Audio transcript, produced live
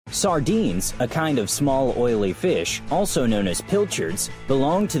Sardines, a kind of small oily fish, also known as pilchards,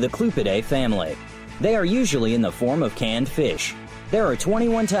 belong to the Clupidae family. They are usually in the form of canned fish. There are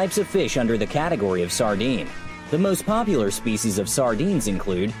 21 types of fish under the category of sardine. The most popular species of sardines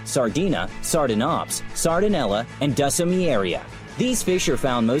include sardina, sardinops, sardinella, and dussomiaria. These fish are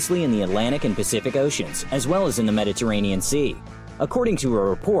found mostly in the Atlantic and Pacific Oceans, as well as in the Mediterranean Sea. According to a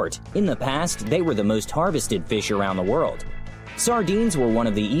report, in the past they were the most harvested fish around the world. Sardines were one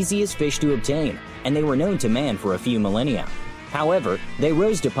of the easiest fish to obtain, and they were known to man for a few millennia. However, they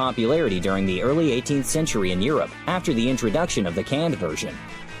rose to popularity during the early 18th century in Europe after the introduction of the canned version.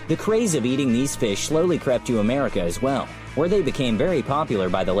 The craze of eating these fish slowly crept to America as well, where they became very popular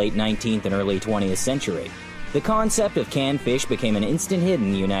by the late 19th and early 20th century. The concept of canned fish became an instant hit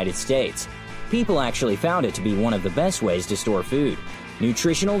in the United States. People actually found it to be one of the best ways to store food.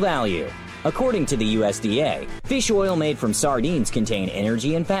 Nutritional value. According to the USDA, fish oil made from sardines contain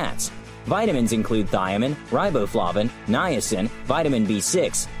energy and fats. Vitamins include thiamine, riboflavin, niacin, vitamin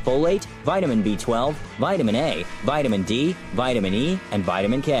B6, folate, vitamin B12, vitamin A, vitamin D, vitamin E, and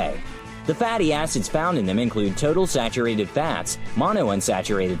vitamin K. The fatty acids found in them include total saturated fats,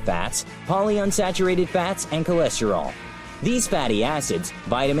 monounsaturated fats, polyunsaturated fats, and cholesterol. These fatty acids,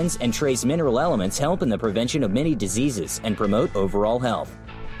 vitamins, and trace mineral elements help in the prevention of many diseases and promote overall health.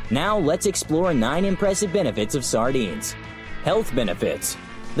 Now let's explore 9 impressive benefits of sardines. Health benefits.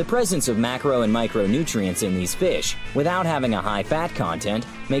 The presence of macro and micronutrients in these fish, without having a high fat content,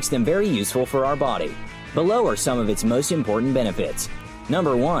 makes them very useful for our body. Below are some of its most important benefits.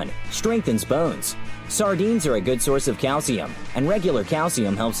 Number 1. Strengthens bones. Sardines are a good source of calcium, and regular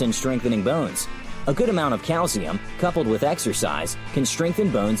calcium helps in strengthening bones. A good amount of calcium, coupled with exercise, can strengthen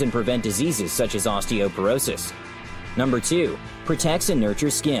bones and prevent diseases such as osteoporosis. Number 2. Protects and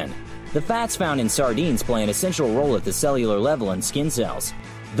nurtures skin. The fats found in sardines play an essential role at the cellular level in skin cells.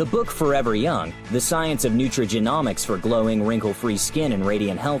 The book Forever Young, The Science of Nutrigenomics for Glowing, Wrinkle-Free Skin and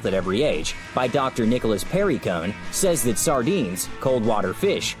Radiant Health at Every Age, by Dr. Nicholas Perricone, says that sardines, cold water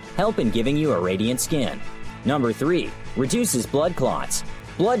fish, help in giving you a radiant skin. Number 3. Reduces blood clots.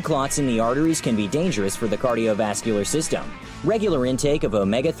 Blood clots in the arteries can be dangerous for the cardiovascular system. Regular intake of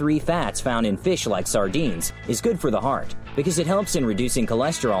omega-3 fats found in fish like sardines is good for the heart because it helps in reducing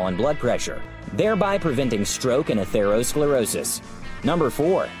cholesterol and blood pressure, thereby preventing stroke and atherosclerosis. Number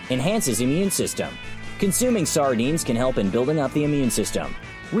 4. Enhances immune system. Consuming sardines can help in building up the immune system.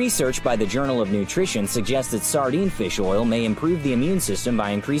 Research by the Journal of Nutrition suggests that sardine fish oil may improve the immune system by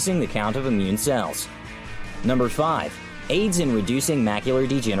increasing the count of immune cells. Number 5. Aids in reducing macular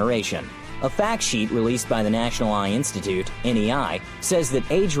degeneration. A fact sheet released by the National Eye Institute, NEI, says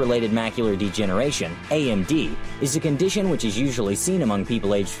that age-related macular degeneration, AMD, is a condition which is usually seen among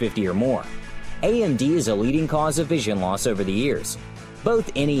people aged 50 or more. AMD is a leading cause of vision loss over the years.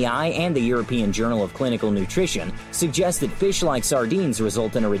 Both NEI and the European Journal of Clinical Nutrition suggest that fish like sardines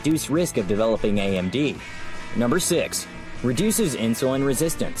result in a reduced risk of developing AMD. Number 6. Reduces insulin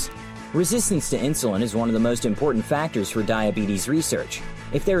resistance. Resistance to insulin is one of the most important factors for diabetes research.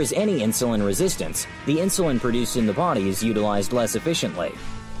 If there is any insulin resistance, the insulin produced in the body is utilized less efficiently.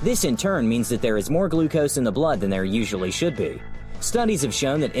 This in turn means that there is more glucose in the blood than there usually should be. Studies have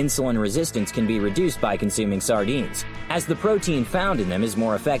shown that insulin resistance can be reduced by consuming sardines, as the protein found in them is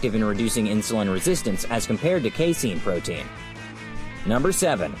more effective in reducing insulin resistance as compared to casein protein. Number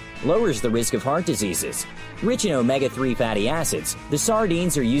 7. Lowers the risk of heart diseases. Rich in omega-3 fatty acids, the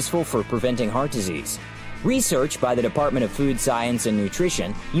sardines are useful for preventing heart disease. Research by the Department of Food Science and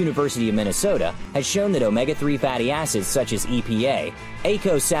Nutrition, University of Minnesota, has shown that omega-3 fatty acids such as EPA,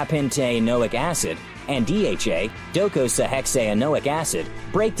 eicosapentaenoic acid, and DHA, docosahexaenoic acid,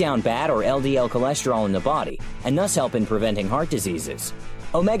 break down bad or LDL cholesterol in the body, and thus help in preventing heart diseases.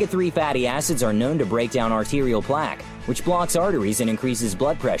 Omega-3 fatty acids are known to break down arterial plaque, which blocks arteries and increases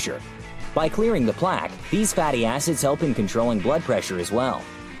blood pressure. By clearing the plaque, these fatty acids help in controlling blood pressure as well.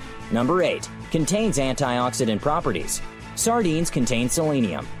 Number 8. Contains antioxidant properties. Sardines contain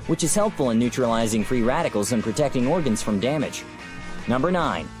selenium, which is helpful in neutralizing free radicals and protecting organs from damage. Number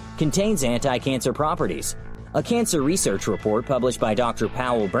 9. Contains anti-cancer properties. A cancer research report published by Dr.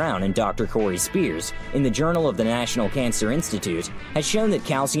 Powell Brown and Dr. Corey Spears in the Journal of the National Cancer Institute has shown that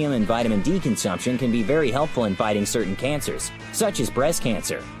calcium and vitamin D consumption can be very helpful in fighting certain cancers, such as breast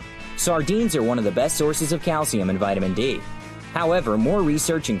cancer. Sardines are one of the best sources of calcium and vitamin D. However, more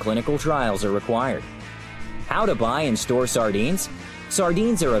research and clinical trials are required. How to buy and store sardines?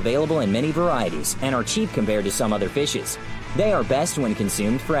 Sardines are available in many varieties and are cheap compared to some other fishes. They are best when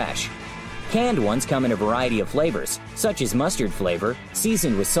consumed fresh. Canned ones come in a variety of flavors, such as mustard flavor,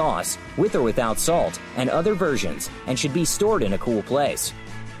 seasoned with sauce, with or without salt, and other versions, and should be stored in a cool place.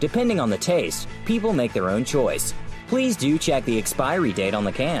 Depending on the taste, people make their own choice. Please do check the expiry date on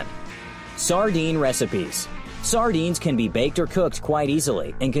the can. Sardine recipes. Sardines can be baked or cooked quite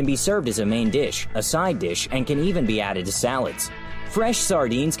easily and can be served as a main dish, a side dish, and can even be added to salads. Fresh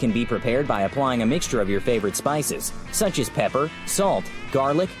sardines can be prepared by applying a mixture of your favorite spices, such as pepper, salt,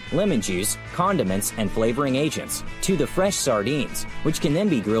 garlic, lemon juice, condiments, and flavoring agents, to the fresh sardines, which can then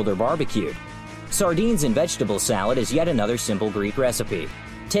be grilled or barbecued. Sardines in vegetable salad is yet another simple Greek recipe.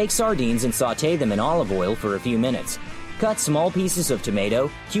 Take sardines and sauté them in olive oil for a few minutes. Cut small pieces of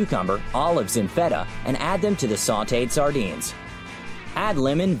tomato, cucumber, olives, and feta and add them to the sautéed sardines. Add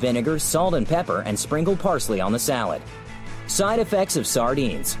lemon, vinegar, salt, and pepper and sprinkle parsley on the salad. Side effects of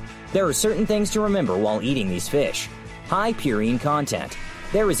sardines. There are certain things to remember while eating these fish. High purine content.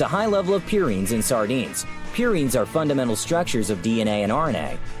 There is a high level of purines in sardines. Purines are fundamental structures of DNA and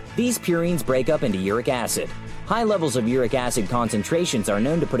RNA. These purines break up into uric acid. High levels of uric acid concentrations are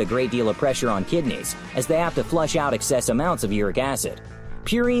known to put a great deal of pressure on kidneys, as they have to flush out excess amounts of uric acid.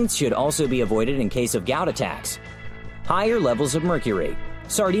 Purines should also be avoided in case of gout attacks. Higher levels of mercury.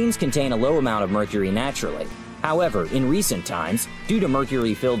 Sardines contain a low amount of mercury naturally. However, in recent times, due to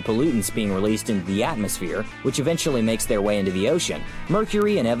mercury-filled pollutants being released into the atmosphere, which eventually makes their way into the ocean,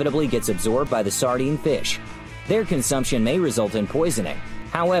 mercury inevitably gets absorbed by the sardine fish. Their consumption may result in poisoning.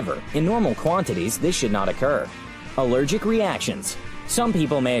 However, in normal quantities, this should not occur. Allergic reactions. Some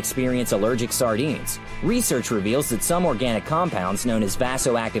people may experience allergic sardines. Research reveals that some organic compounds known as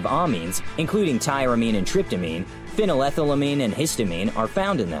vasoactive amines, including tyramine and tryptamine, phenylethylamine and histamine, are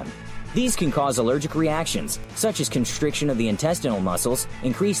found in them. These can cause allergic reactions, such as constriction of the intestinal muscles,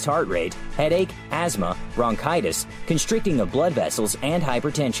 increased heart rate, headache, asthma, bronchitis, constricting of blood vessels, and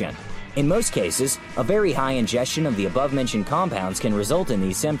hypertension. In most cases, a very high ingestion of the above-mentioned compounds can result in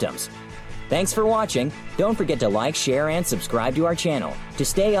these symptoms. Thanks for watching. Don't forget to like, share, and subscribe to our channel to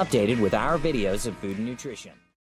stay updated with our videos of food and nutrition.